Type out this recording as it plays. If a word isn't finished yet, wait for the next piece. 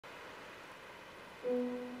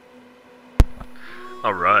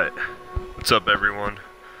Alright, what's up everyone?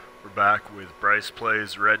 We're back with Bryce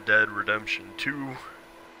Plays Red Dead Redemption 2.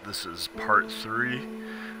 This is part 3,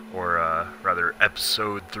 or rather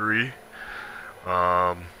episode 3. In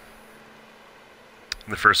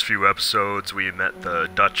the first few episodes we met the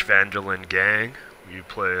Dutch Vanderlyn gang. We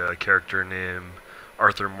play a character named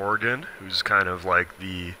Arthur Morgan, who's kind of like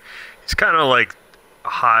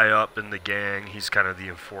high up in the gang. He's kind of the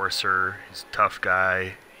enforcer. He's a tough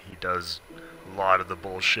guy. He does a lot of the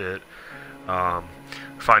bullshit.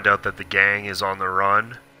 Find out that the gang is on the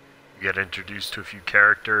run. We get introduced to a few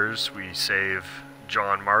characters. We save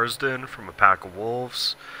John Marsden from a pack of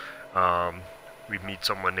wolves. We meet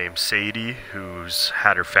someone named Sadie, who's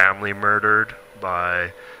had her family murdered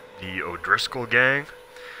by the O'Driscoll gang.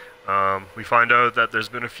 We find out that there's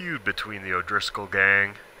been a feud between the O'Driscoll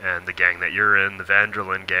gang and the gang that you're in, the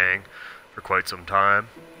Vanderlyn gang, for quite some time.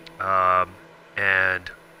 And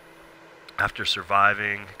after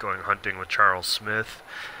surviving, going hunting with Charles Smith,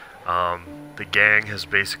 the gang has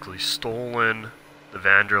basically stolen the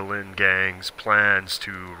Vanderlyn gang's plans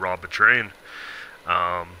to rob a train.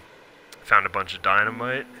 Found a bunch of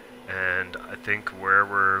dynamite, and I think where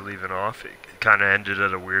we're leaving off, it kind of ended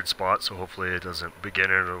at a weird spot, so hopefully it doesn't begin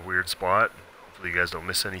at a weird spot. Hopefully you guys don't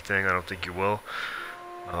miss anything. I don't think you will.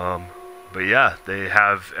 But yeah, they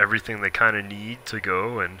have everything they kind of need to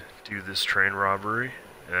go and do this train robbery.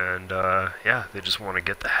 And yeah, they just want to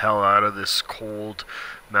get the hell out of this cold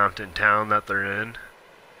mountain town that they're in.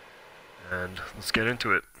 And let's get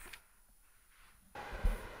into it.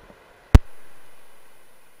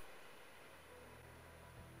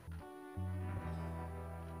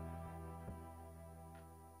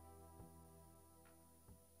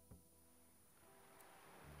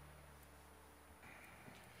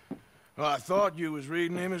 Well, I thought you was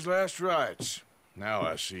reading him his last rites. Now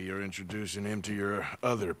I see you're introducing him to your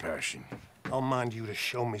other passion. I'll mind you to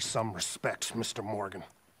show me some respect, Mr. Morgan.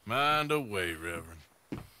 Mind away, Reverend.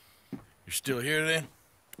 You're still here, then?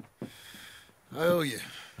 I owe you.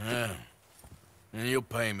 Yeah. And you'll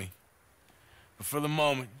pay me. But for the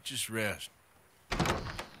moment, just rest.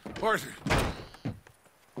 Arthur,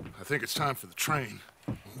 I think it's time for the train.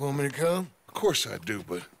 Want me to come? Of course I do,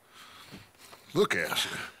 but look at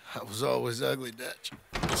you. I was always ugly, Dutch.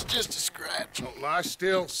 It's just a scratch. Don't lie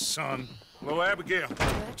still, son. Hello, Abigail.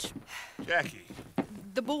 Dutch, Jackie.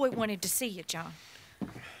 the boy wanted to see you, John.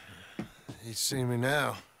 He's seen me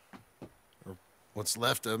now. Or what's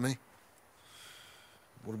left of me.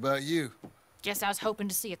 What about you? Guess I was hoping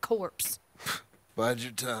to see a corpse. Bide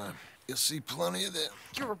your time. You'll see plenty of them.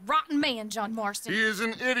 You're a rotten man, John Marston. He is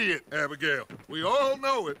an idiot, Abigail. We all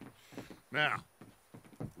know it. Now,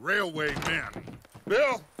 railway men.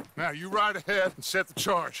 Bill, now you ride ahead and set the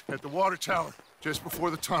charge at the water tower just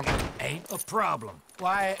before the tunnel. Ain't a problem.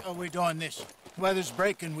 Why are we doing this? Weather's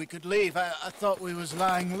breaking. We could leave. I thought we was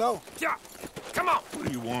lying low. Yeah, come on. What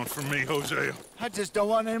do you want from me, Hosea? I just don't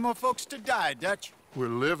want any more folks to die, Dutch. We're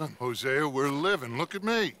living, Hosea. We're living. Look at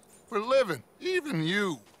me. We're living. Even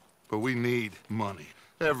you. But we need money.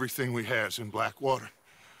 Everything we has in Blackwater.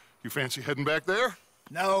 You fancy heading back there?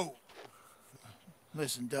 No.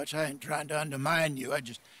 Listen, Dutch, I ain't trying to undermine you. I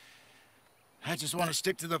just want to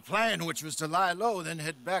stick to the plan, which was to lie low, then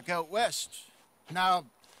head back out west. Now,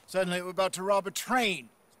 suddenly we're about to rob a train.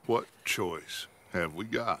 What choice have we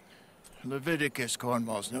got? Leviticus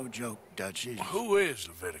Cornwall's no joke, Dutch. Who is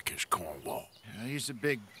Leviticus Cornwall? He's a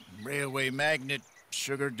big railway magnate,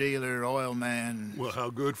 sugar dealer, oil man. Well,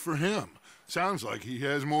 how good for him. Sounds like he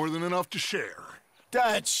has more than enough to share.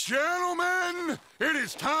 Dutch! Gentlemen, it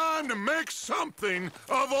is time to make something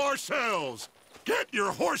of ourselves. Get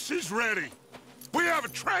your horses ready. We have a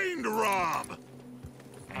train to rob.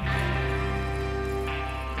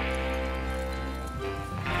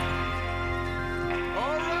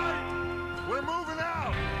 All right, we're moving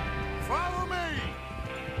out. Follow me.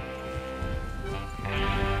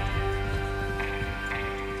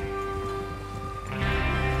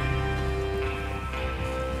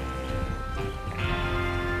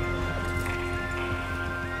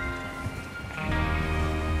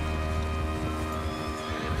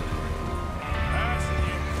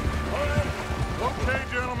 Okay,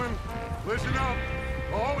 gentlemen, listen up,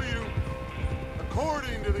 all of you.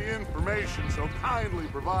 According to the information so kindly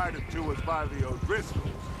provided to us by the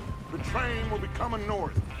O'Driscolls, the train will be coming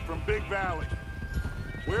north from Big Valley.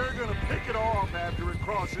 We're gonna pick it off after it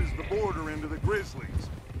crosses the border into the Grizzlies.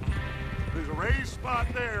 There's a raised spot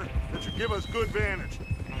there that should give us good vantage.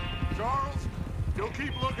 Charles, you'll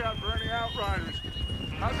keep lookout for any outriders.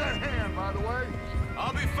 How's that hand, by the way?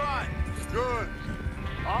 I'll be fine. Good.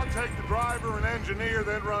 I'll take the driver and engineer,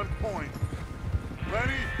 then run point.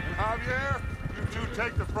 Lenny and Javier, you two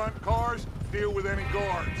take the front cars, deal with any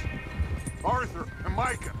guards. Arthur and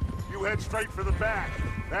Micah, you head straight for the back.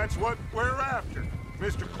 That's what we're after.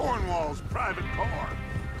 Mr. Cornwall's private car.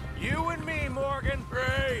 You and me, Morgan.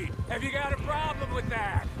 Great. Have you got a problem with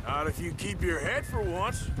that? Not if you keep your head for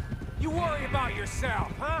once. You worry about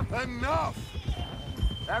yourself, huh? Enough!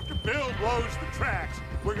 After Bill blows the tracks,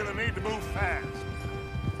 we're gonna need to move fast.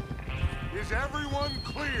 Is everyone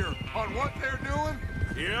clear on what they're doing?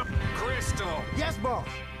 Yep. Crystal. Yes, boss.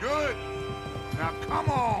 Good. Now come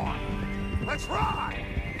on. Let's ride!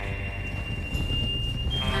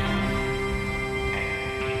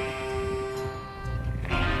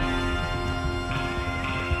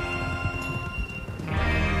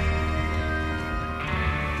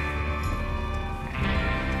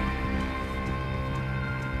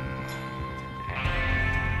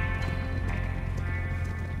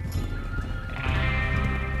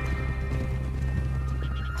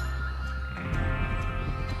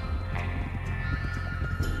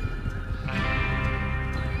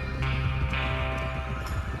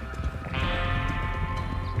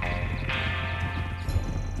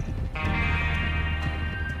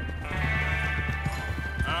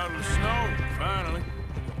 Out of the snow, finally.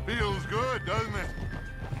 Feels good, doesn't it?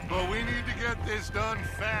 But we need to get this done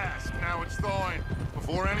fast, now it's thawing,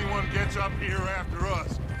 before anyone gets up here after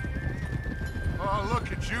us. Oh,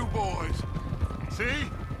 look at you boys. See?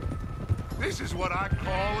 This is what I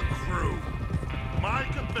call a crew.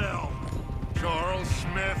 Micah Bell, Charles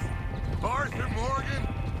Smith, Arthur Morgan,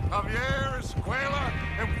 Javier Escuela,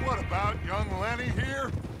 and what about young Lenny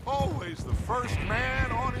here? Always the first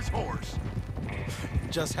man on his horse.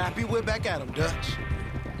 Just happy we're back at 'em, Dutch.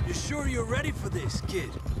 You sure you're ready for this, kid?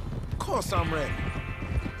 Of course I'm ready.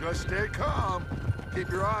 Just stay calm. Keep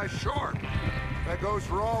your eyes sharp. That goes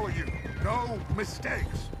for all of you. No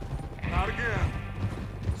mistakes. Not again.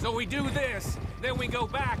 So we do this, then we go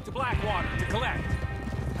back to Blackwater to collect.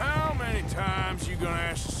 How many times you gonna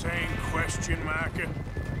ask the same question, Micah?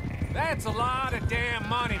 That's a lot of damn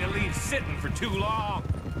money to leave sitting for too long.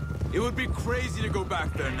 It would be crazy to go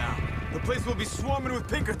back there now. The place will be swarming with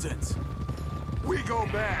Pinkertons. We go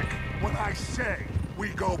back when I say we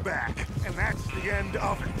go back. And that's the end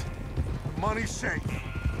of it. The money's safe.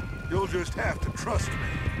 You'll just have to trust me.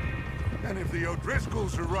 And if the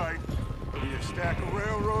O'Driscolls are right, there'll be a stack of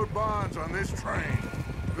railroad bonds on this train.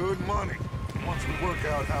 Good money, once we work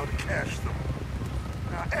out how to cash them.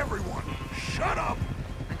 Now everyone, shut up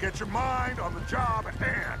and get your mind on the job at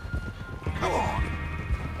hand. Come on.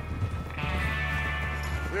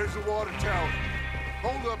 There's the water tower.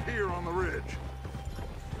 Hold up here on the ridge.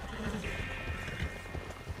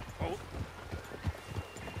 Oh.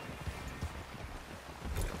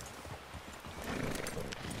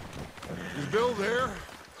 Is Bill there?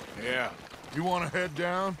 Yeah. You want to head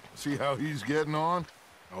down, see how he's getting on?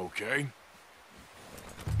 Okay.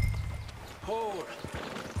 Hold.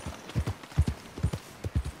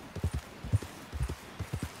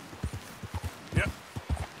 Yep.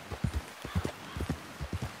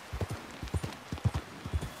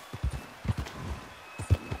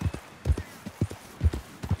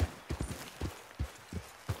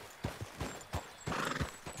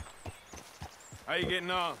 How you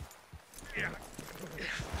getting on? Yeah.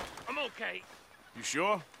 I'm okay. You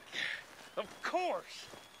sure? Of course.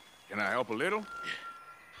 Can I help a little?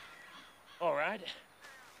 All right.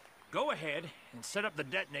 Go ahead and set up the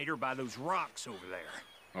detonator by those rocks over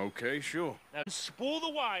there. Okay, sure. Now spool the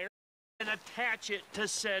wire and attach it to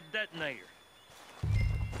said detonator.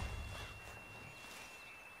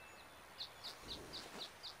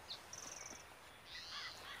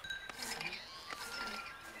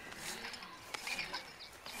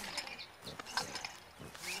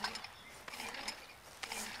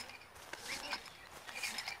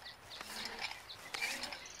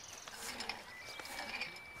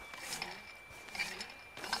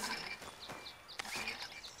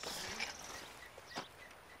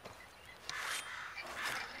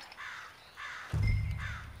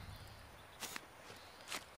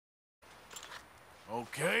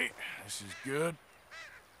 Okay, this is good.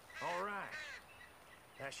 All right.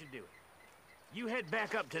 That should do it. You head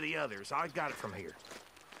back up to the others. I got it from here.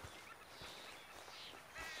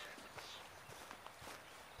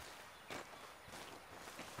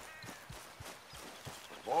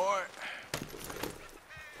 Boy.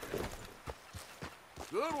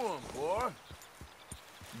 Good one, boy.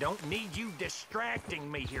 Don't need you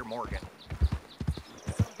distracting me here, Morgan.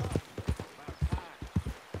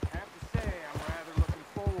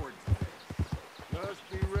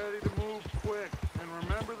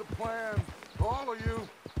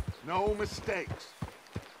 No mistakes.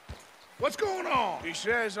 What's going on? He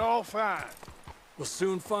says all fine. We'll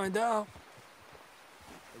soon find out.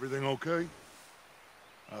 Everything okay?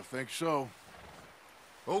 I think so.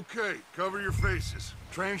 Okay, cover your faces.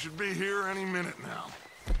 Train should be here any minute now.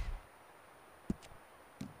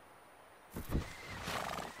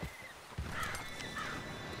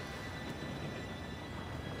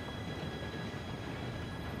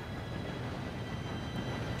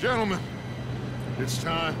 Gentlemen, it's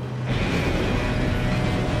time.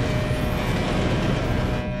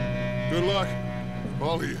 Good luck,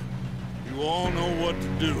 all of you. You all know what to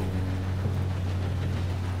do.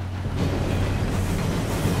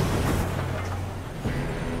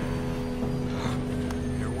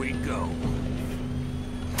 Here we go.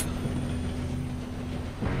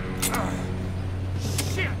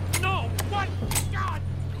 Shit! No! What? God!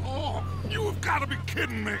 Oh, you have got to be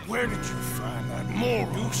kidding me. Where did you find that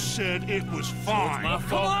moron? You said it was fine. my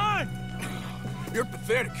fault. Come on! You're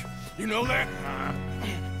pathetic. You know that?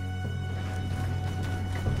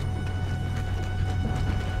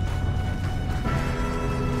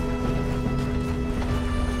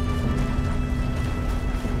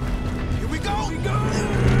 Here we go! We go!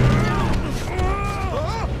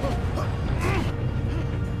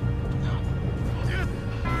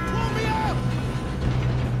 Pull me up!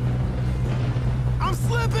 I'm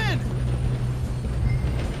slipping!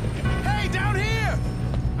 Hey, down here!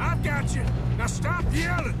 I've got you. Now stop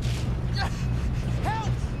yelling. Help!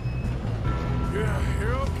 Yeah,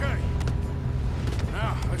 you're okay.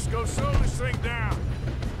 Now, let's go slow this thing down.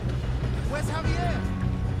 Where's Javier?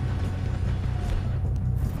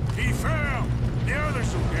 He fell. The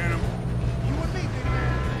others will get him. You and me, big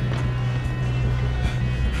man.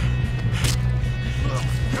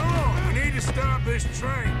 Come on, we need to stop this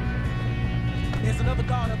train. There's another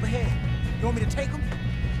guard up ahead. You want me to take him?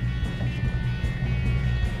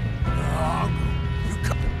 You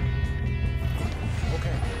come.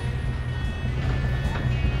 Okay.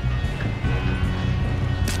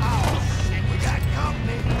 Oh, shit, we got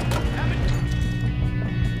company.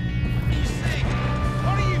 You sing.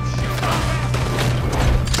 What are you shooting?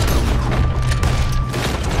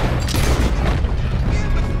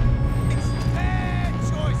 Bad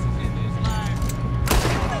choices in this life.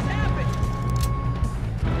 What happened?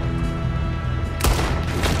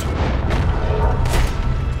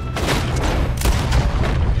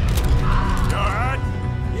 You all right?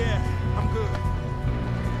 Yeah, I'm good.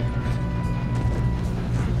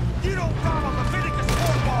 You don't follow Leviticus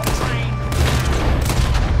football train.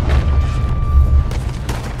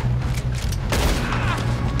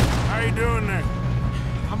 How you doing there?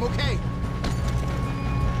 I'm okay.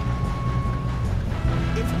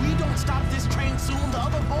 If we don't stop this train soon, the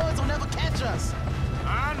other boys will never catch us.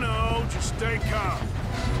 I know. Just stay calm.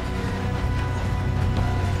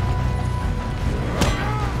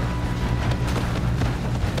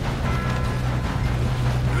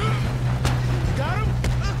 You got him?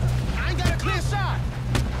 I ain't got a clear shot.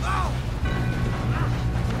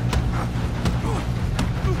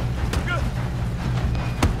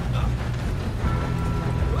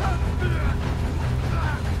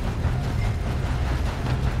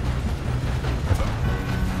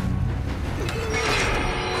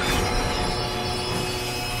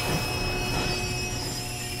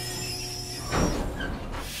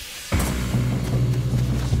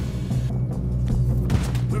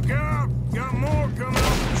 Look out! Got more coming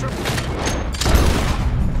off the triple.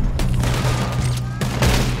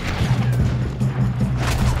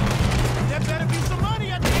 There better be some money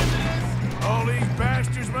at the end of this. All these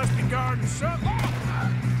bastards must be guarding something.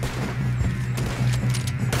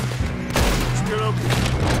 Still okay?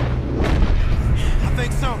 I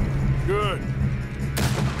think so. Good.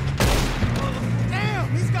 Damn,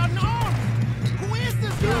 he's got an arm. Who is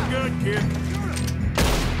this Doing guy? good, kid.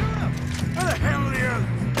 Where the hell are the others?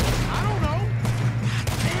 I don't know.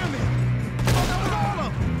 Damn it. Oh, that was all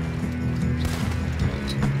of them.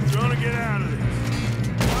 Trying to get out of this.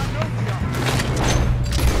 I know we are.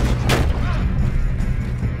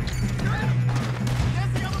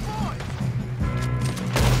 There's the other boys.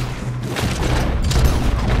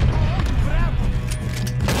 Oh, grab him.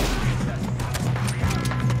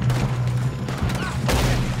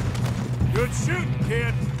 Good shooting,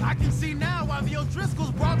 kid. I can see now why the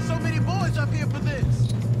O'Driscolls brought so many boys up here for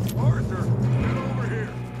this. Arthur, get over here.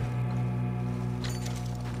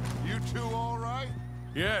 You two all right?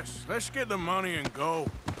 Yes, let's get the money and go.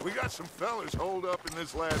 We got some fellas holed up in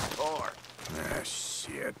this last car. Ah,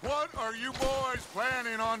 shit. What are you boys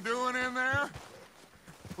planning on doing in there?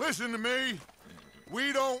 Listen to me.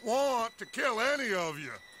 We don't want to kill any of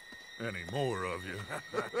you. Any more of you.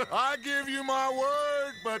 I give you my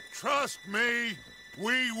word, but trust me,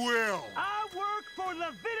 We will. I work for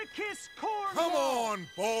Leviticus Corps. Come on,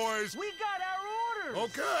 boys. We got our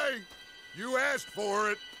orders. Okay. You asked for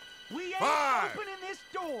it. We ain't 5, opening this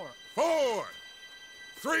door. 4,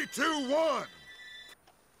 3, 2, 1.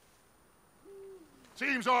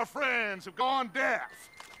 Seems our friends have gone deaf.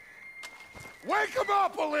 Wake them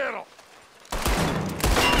up a little.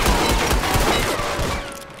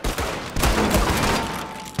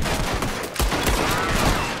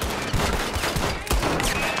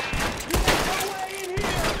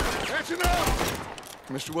 That's enough!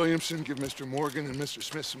 Mr. Williamson, give Mr. Morgan and Mr.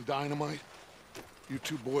 Smith some dynamite. You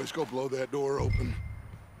two boys go blow that door open.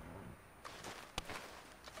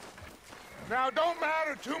 Now, don't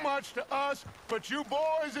matter too much to us, but you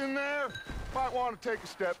boys in there might want to take a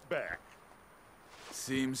step back.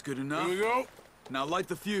 Seems good enough. Here we go. Now light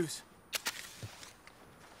the fuse.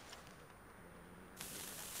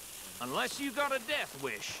 Unless you got a death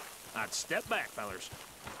wish, I'd step back, fellers.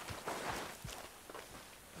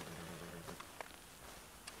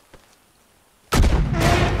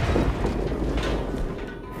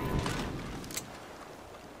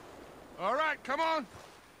 All right, come on.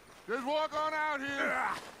 Just walk on out here.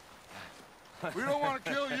 We don't want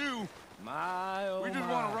to kill you. My, oh We just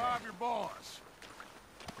my. want to rob your boss.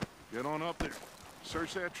 Get on up there.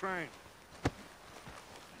 Search that train.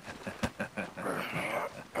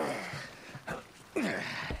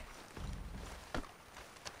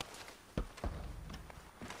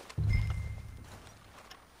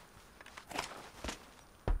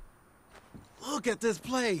 Look at this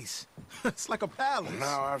place. It's like a palace.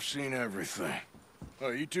 Now I've seen everything. Oh,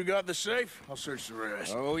 you two got the safe? I'll search the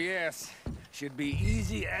rest. Oh, yes. Should be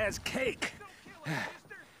easy as cake.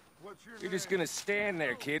 You're just gonna stand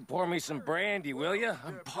there, kid. Pour me some brandy, will you?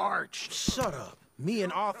 I'm parched. Shut up. Me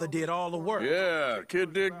and Arthur did all the work. Yeah, the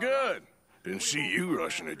kid did good. Didn't see you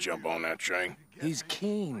rushing to jump on that train. He's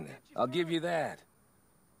keen. I'll give you that.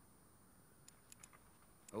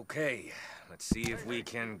 Okay, let's see if we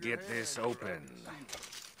can get this open.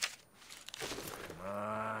 Come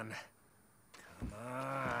on. Come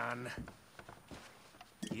on.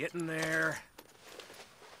 Get in there.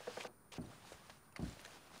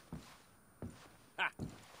 Ah.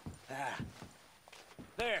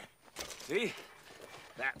 There. See?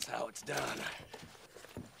 That's how it's done.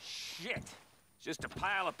 Shit. It's just a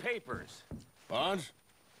pile of papers. Bonds?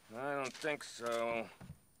 I don't think so.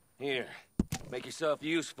 Here. Make yourself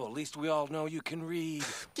useful. At least we all know you can read.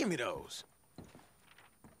 Give me those.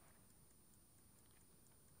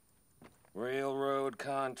 Railroad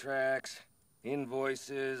contracts,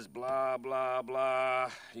 invoices, blah, blah, blah.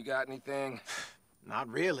 You got anything? Not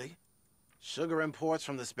really. Sugar imports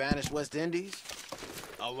from the Spanish West Indies.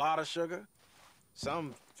 A lot of sugar.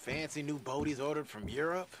 Some fancy new boat he's ordered from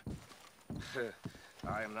Europe.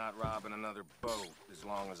 I am not robbing another boat as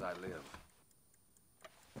long as I live.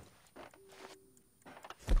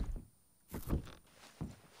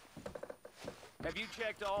 Have you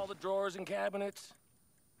checked all the drawers and cabinets?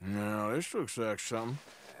 No, this looks like something.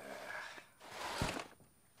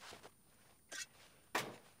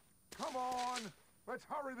 Come on. Let's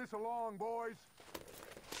hurry this along, boys.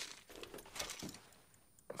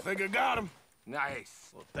 I think I got him. Nice.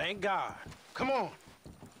 Well, thank God. Come on.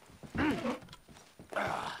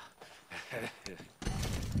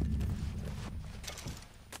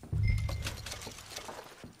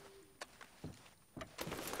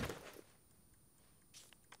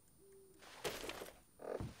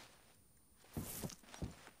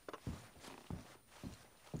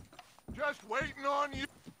 Just waiting on you.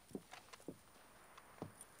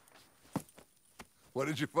 What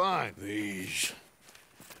did you find? These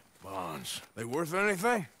bonds. They worth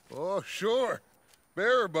anything? Oh, sure.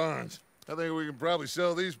 Bearer bonds. I think we can probably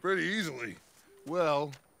sell these pretty easily.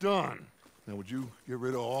 Well done. Now, would you get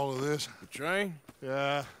rid of all of this? The train?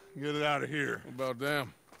 Yeah, get it out of here. What about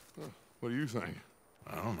them? What do you think?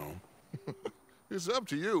 I don't know. It's up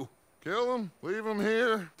to you. Kill them, leave them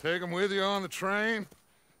here, take them with you on the train.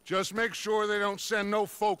 Just make sure they don't send no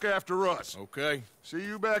folk after us. Okay. See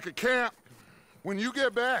you back at camp. When you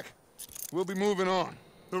get back, we'll be moving on.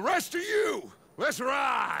 The rest of you, let's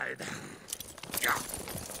ride! Yeah.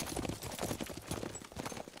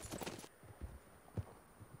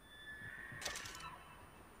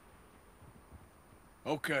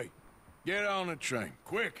 Okay. Get on the train.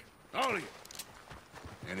 Quick. All of you.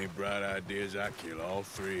 Any bright ideas, I kill all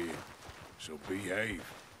three of you. So behave.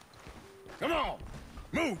 Come on!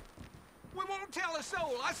 Move! We won't tell a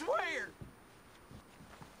soul, I swear.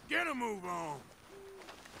 Get a move on.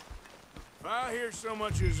 If I hear so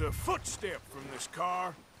much as a footstep from this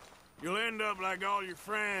car, you'll end up like all your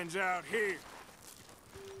friends out here.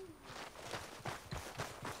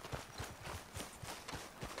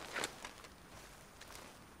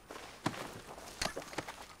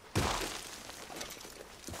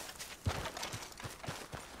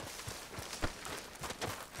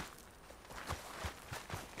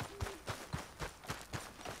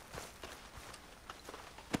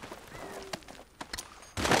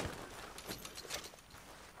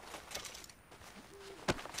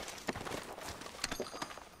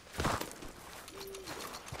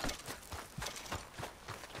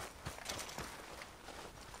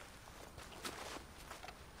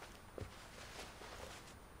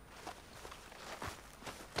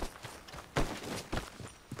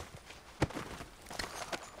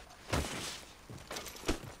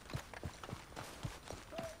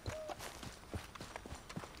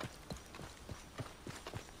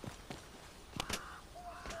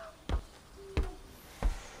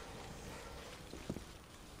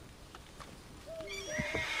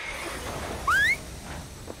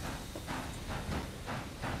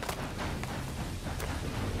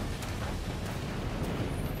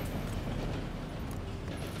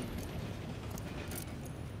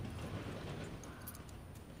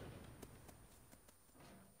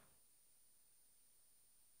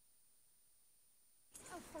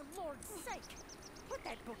 God's sake! Put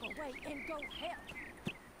that book away and go help.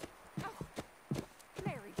 Oh,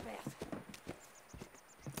 Mary Beth.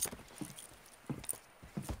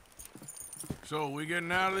 So, we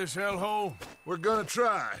getting out of this hellhole? We're gonna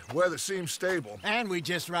try. Weather seems stable. And we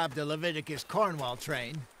just robbed a Leviticus Cornwall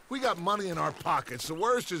train. We got money in our pockets. The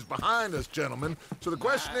worst is behind us, gentlemen. So the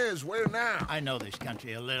question is, where now? I know this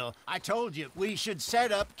country a little. I told you, we should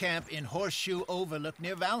set up camp in Horseshoe Overlook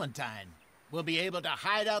near Valentine. We'll be able to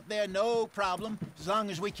hide out there, no problem, as long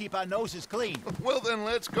as we keep our noses clean. Well, then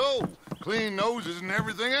let's go. Clean noses and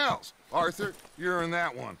everything else. Arthur, you're in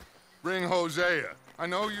that one. Bring Hosea. I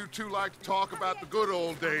know you two like to talk about the good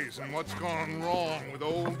old days and what's gone wrong with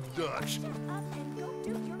old Dutch. Shut up and go do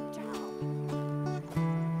your job.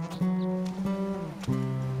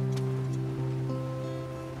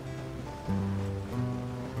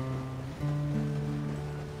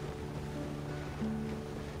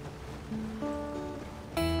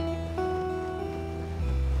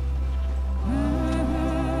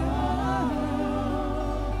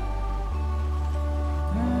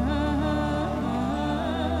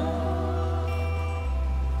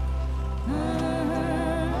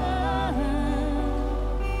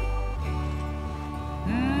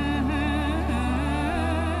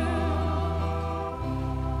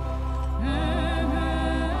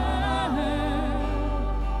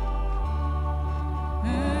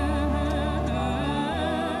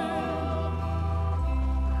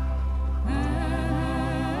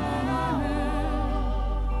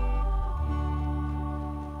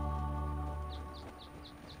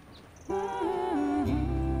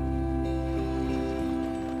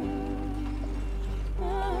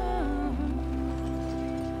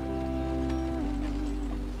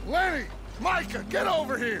 Lenny! Micah, get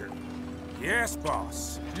over here! Yes,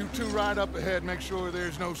 boss. You two ride up ahead, make sure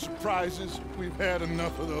there's no surprises. We've had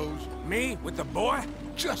enough of those. Me with the boy?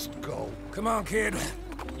 Just go. Come on, kid.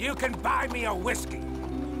 You can buy me a whiskey.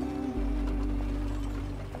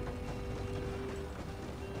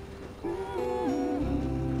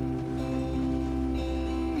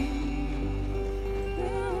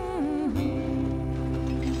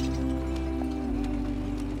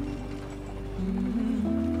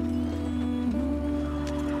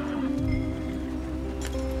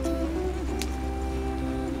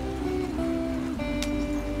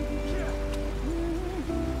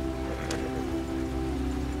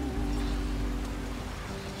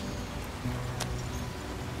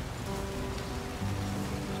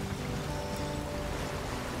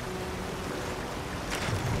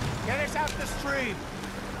 Get us out the stream.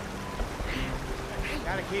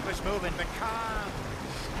 Gotta keep us moving, but calm.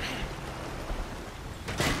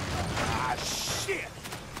 Ah, shit!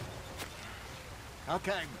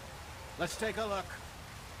 Okay, let's take a look.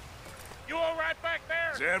 You all right back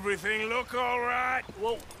there? Does everything look all right?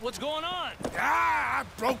 Well, what's going on? Ah, I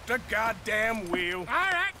broke the goddamn wheel. All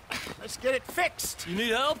right, let's get it fixed. You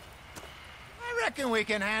need help? I reckon we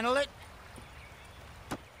can handle it.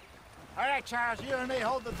 All right, Charles, you and me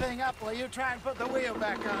hold the thing up while you try and put the wheel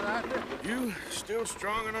back on, Arthur. You still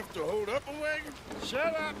strong enough to hold up a wagon?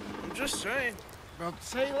 Shut up. I'm just saying. Well,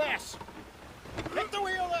 say less. Pick the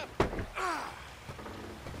wheel up.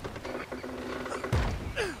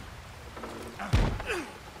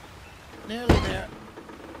 Nearly there.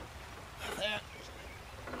 There.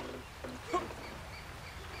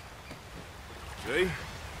 See?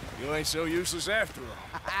 You ain't so useless after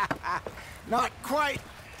all. Not quite.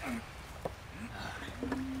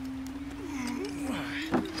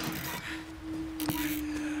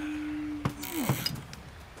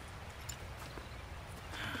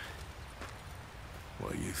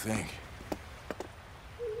 What do you think?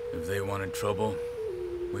 If they wanted trouble,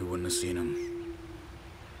 we wouldn't have seen them.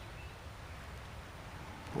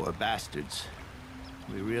 Poor bastards.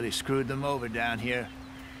 We really screwed them over down here.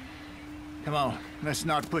 Come on, let's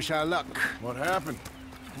not push our luck. What happened?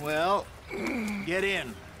 Well, get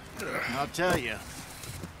in. I'll tell you.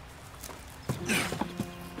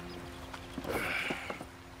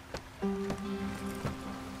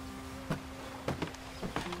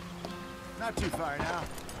 Not too far now.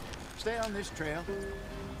 Stay on this trail.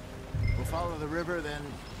 We'll follow the river, then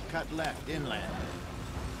cut left inland.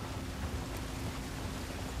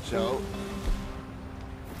 So?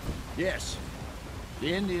 Yes.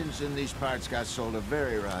 The Indians in these parts got sold a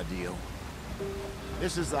very raw deal.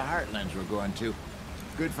 This is the heartlands we're going to.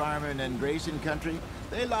 Good farming and grazing country,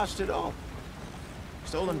 they lost it all.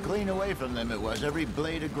 Stolen clean away from them it was, every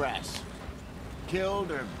blade of grass.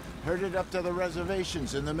 Killed or herded up to the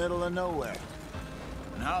reservations in the middle of nowhere.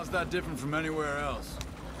 And how's that different from anywhere else?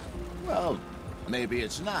 Well, maybe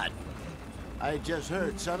it's not. I just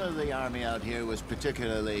heard some of the army out here was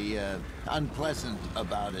particularly, unpleasant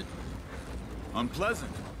about it.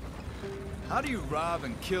 Unpleasant? How do you rob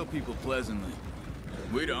and kill people pleasantly?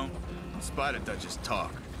 We don't, in spite of Dutch's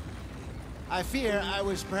talk. I fear I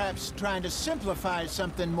was perhaps trying to simplify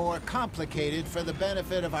something more complicated for the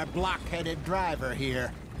benefit of our block-headed driver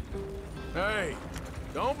here. Hey,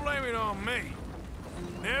 don't blame it on me.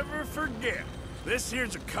 Never forget, this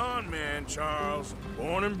here's a con man, Charles,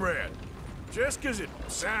 born and bred. Just 'cause it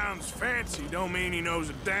sounds fancy don't mean he knows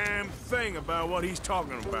a damn thing about what he's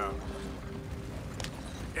talking about.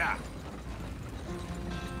 Yeah.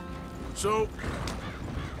 So,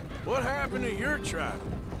 what happened to your tribe?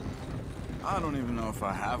 I don't even know if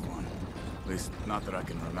I have one. At least, not that I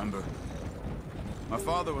can remember. My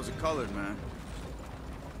father was a colored man.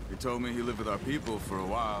 He told me he lived with our people for a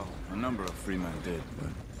while. A number of free men did, but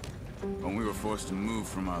when we were forced to move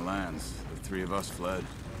from our lands, the three of us fled.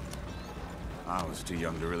 I was too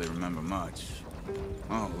young to really remember much.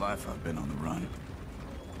 All life I've been on the run.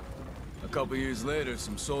 A couple years later,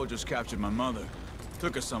 some soldiers captured my mother.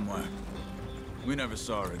 Took her somewhere. We never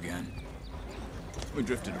saw her again. We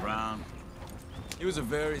drifted around. He was a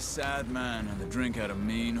very sad man, and the drink had a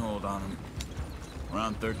mean hold on him.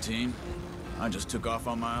 Around 13, I just took off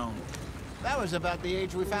on my own. That was about the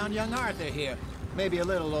age we found young Arthur here. Maybe a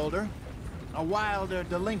little older. A wilder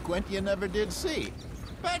delinquent you never did see.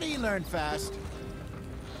 But he learned fast.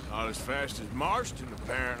 Not as fast as Marston,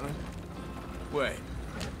 apparently. Wait,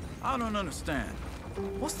 I don't understand.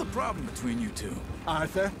 What's the problem between you two?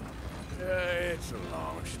 Arthur? It's a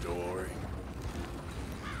long story.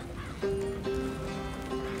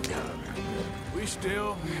 We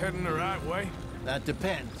still heading the right way? That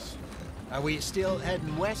depends. Are we still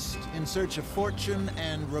heading west in search of fortune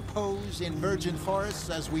and repose in virgin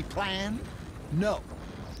forests as we planned? No.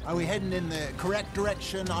 Are we heading in the correct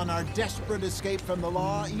direction on our desperate escape from the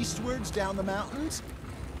law eastwards down the mountains?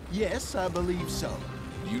 Yes, I believe so.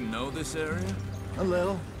 You know this area? A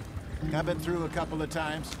little. I've been through a couple of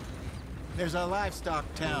times. There's a livestock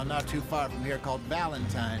town not too far from here called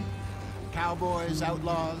Valentine. Cowboys,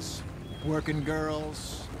 outlaws, working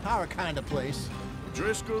girls, our kind of place.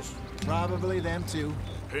 Driscolls? Probably them too.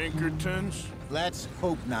 Pinkertons? Let's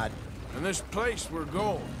hope not. And this place we're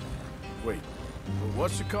going. Wait,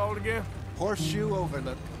 what's it called again? Horseshoe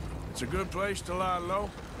Overlook. It's a good place to lie low?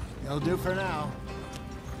 It'll do for now.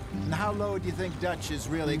 And how low do you think Dutch is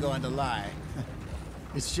really going to lie?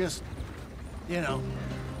 It's just, you know,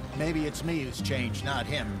 maybe it's me who's changed, not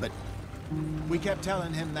him, but we kept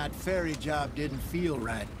telling him that ferry job didn't feel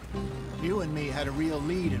right. You and me had a real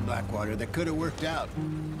lead in Blackwater that could have worked out.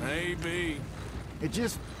 Maybe. It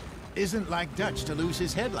just isn't like Dutch to lose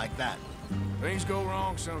his head like that. Things go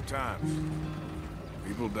wrong sometimes.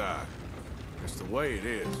 People die. It's the way it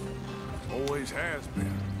is. Always has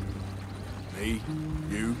been. Me,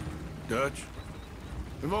 you, Dutch.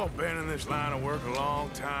 We've all been in this line of work a long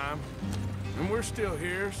time. And we're still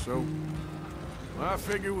here, so... I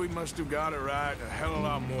figure we must have got it right a hell of a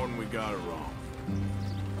lot more than we got it wrong.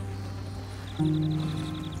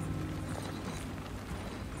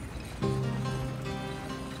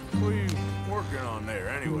 What are you working on there,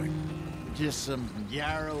 anyway? Just some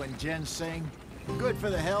yarrow and ginseng. Good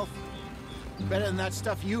for the health. Better than that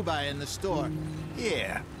stuff you buy in the store.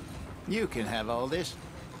 Yeah, you can have all this.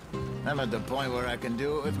 I'm at the point where I can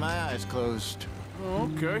do it with my eyes closed.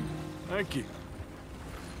 Okay, thank you.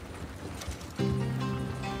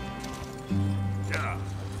 Yeah.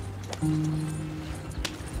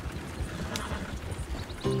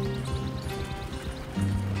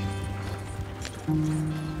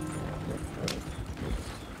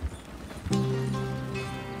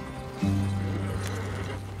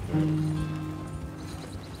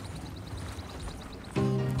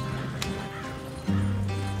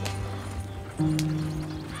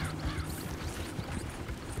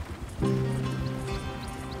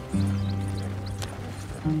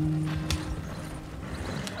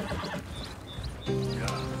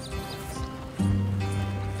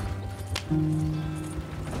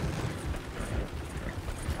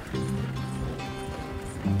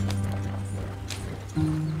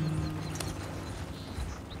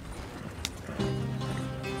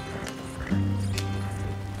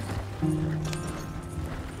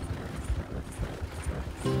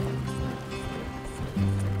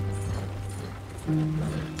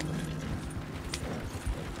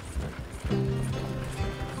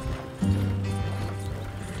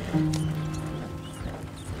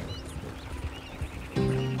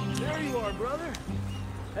 There you are, brother.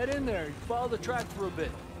 Head in there and follow the track for a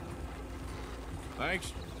bit.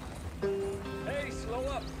 Thanks. Hey, slow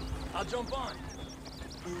up. I'll jump on.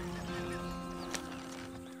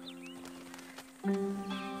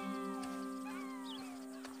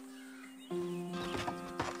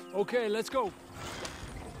 Okay, let's go.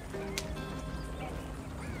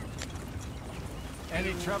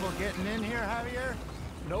 Any trouble getting in here, Javier?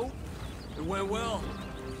 Nope. It went well.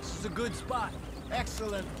 This is a good spot.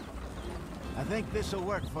 Excellent. I think this'll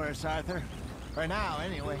work for us, Arthur. For now,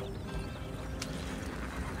 anyway.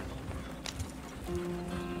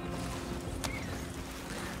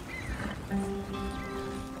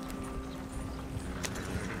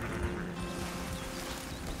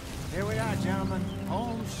 Here we are, gentlemen.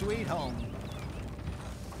 Home sweet home.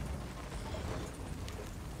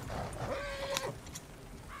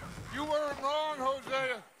 You weren't wrong,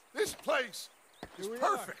 Hosea. This place is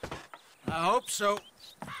perfect. I hope so.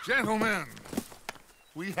 Gentlemen,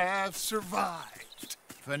 we have survived.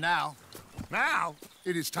 For now. Now,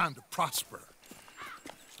 it is time to prosper.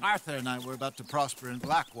 Arthur and I were about to prosper in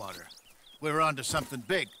Blackwater. We were onto something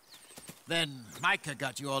big. Then Micah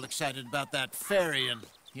got you all excited about that ferry, and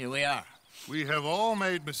here we are. We have all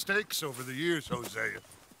made mistakes over the years, Hosea.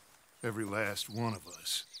 Every last one of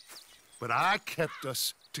us. But I kept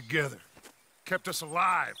us together. Kept us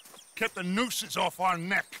alive. Kept the nooses off our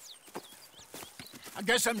neck. I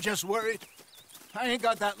guess I'm just worried. I ain't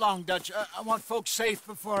got that long, Dutch. I want folks safe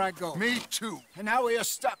before I go. Me too. And now we are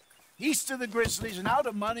stuck, east of the Grizzlies and out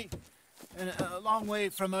of money, and a long way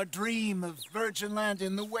from our dream of virgin land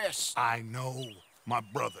in the west. I know, my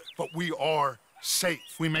brother, but we are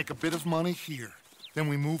safe. We make a bit of money here. Then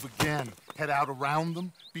we move again, head out around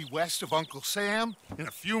them, be west of Uncle Sam. In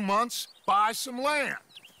a few months, buy some land.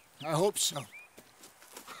 I hope so.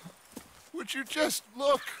 Would you just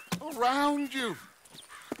look around you?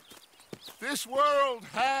 This world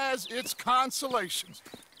has its consolations.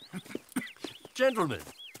 Gentlemen,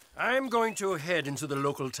 I'm going to head into the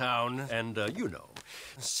local town and, you know,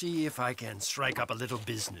 see if I can strike up a little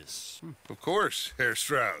business. Of course, Herr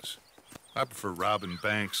Strauss. I prefer robbing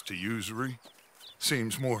banks to usury.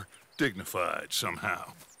 Seems more dignified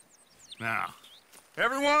somehow. Now,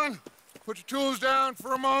 everyone, put your tools down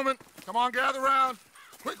for a moment. Come on, gather round.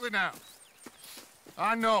 Quickly now.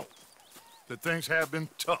 I know that things have been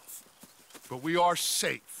tough, but we are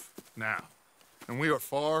safe now, and we are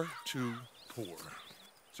far too poor.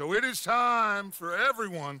 So it is time for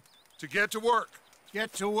everyone to get to work.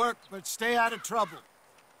 Get to work, but stay out of trouble.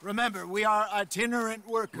 Remember, we are itinerant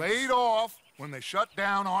workers. Laid off when they shut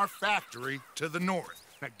down our factory to the north.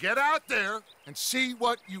 Now get out there and see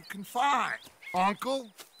what you can find. Uncle,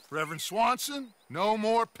 Reverend Swanson, no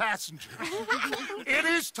more passengers. It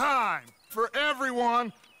is time for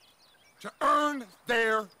everyone to earn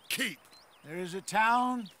their keep. There is a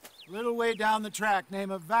town a little way down the track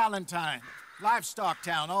named Valentine. Livestock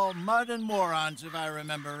town, all mud and morons, if I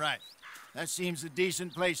remember right. That seems a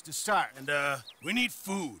decent place to start. And, we need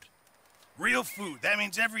food. Real food. That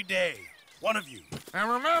means every day. One of you. And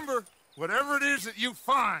remember, whatever it is that you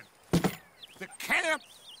find, the camp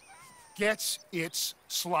gets its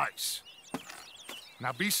slice.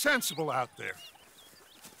 Now be sensible out there.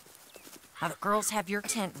 Now the girls have your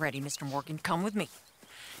tent ready, Mr. Morgan. Come with me.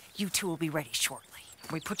 You two will be ready shortly.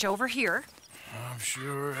 We put you over here. I'm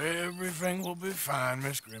sure everything will be fine,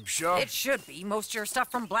 Miss Grimshaw. It should be. Most of your stuff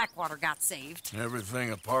from Blackwater got saved. Everything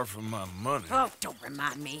apart from my money. Oh, don't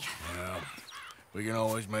remind me. Yeah, we can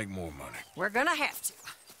always make more money. We're gonna have to.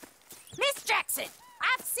 Miss Jackson,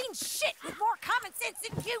 I've seen shit with more common sense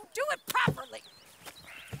than you. Do it properly.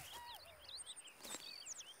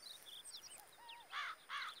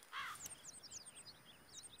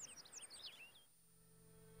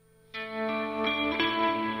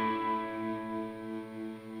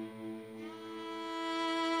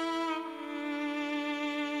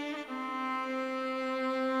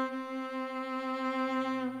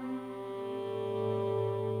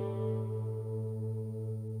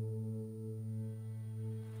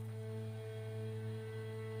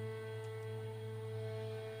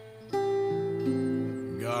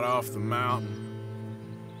 Got off the mountain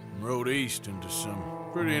and rode east into some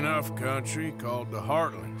pretty enough country called the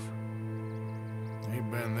Heartlands. Ain't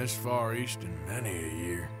been this far east in many a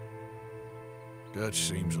year. Dutch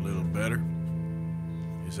seems a little better.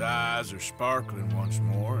 His eyes are sparkling once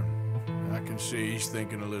more, and I can see he's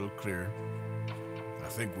thinking a little clearer. I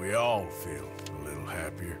think we all feel a little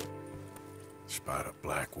happier, in spite of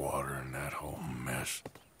Blackwater and that whole mess.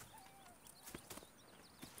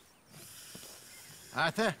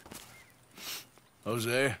 Arthur?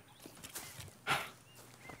 Jose?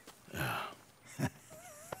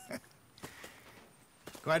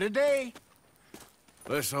 Quite a day.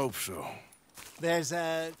 Let's hope so. There's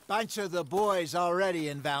a bunch of the boys already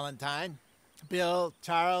in Valentine. Bill,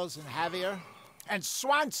 Charles, and Javier. And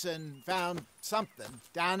Swanson found something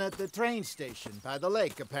down at the train station by the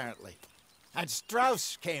lake, apparently. And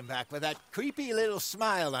Strauss came back with that creepy little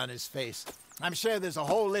smile on his face. I'm sure there's a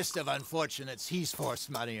whole list of unfortunates he's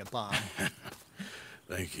forced money upon.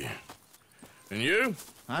 Thank you. And you?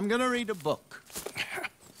 I'm gonna read a book.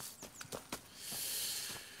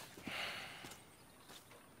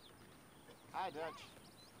 Hi, Dutch.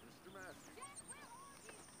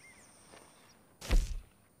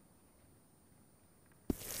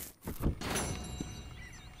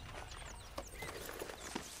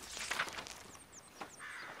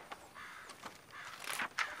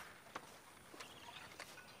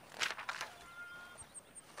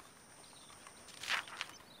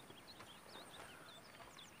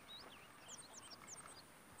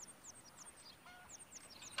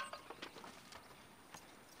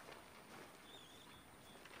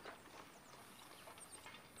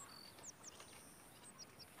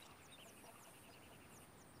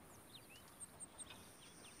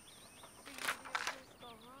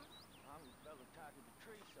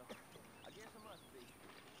 Mr. Matthews.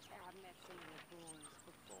 I've met some of the boys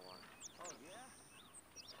before. Oh, yeah?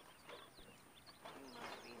 You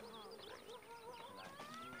must be hungry. Like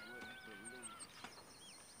you wouldn't believe.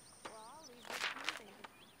 Well, I'll leave this to you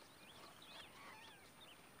then.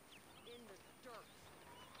 In the dirt.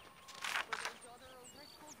 For those other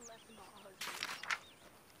O'Driscolls left my husband.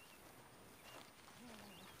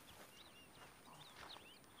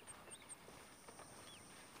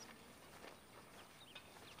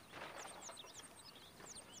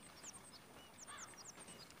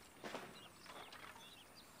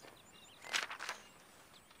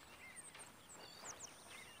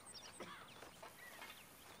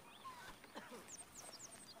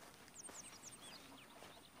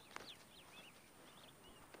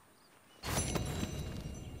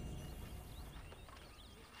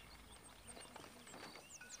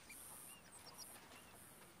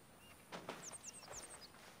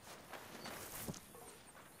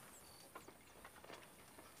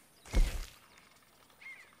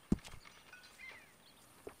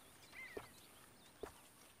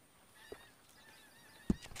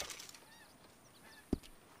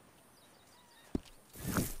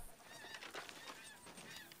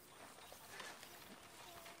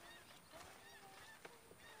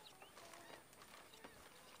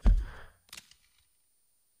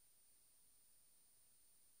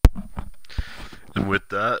 And with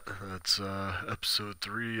that, that's episode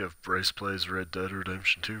 3 of Bryce Plays Red Dead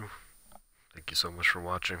Redemption 2. Thank you so much for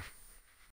watching.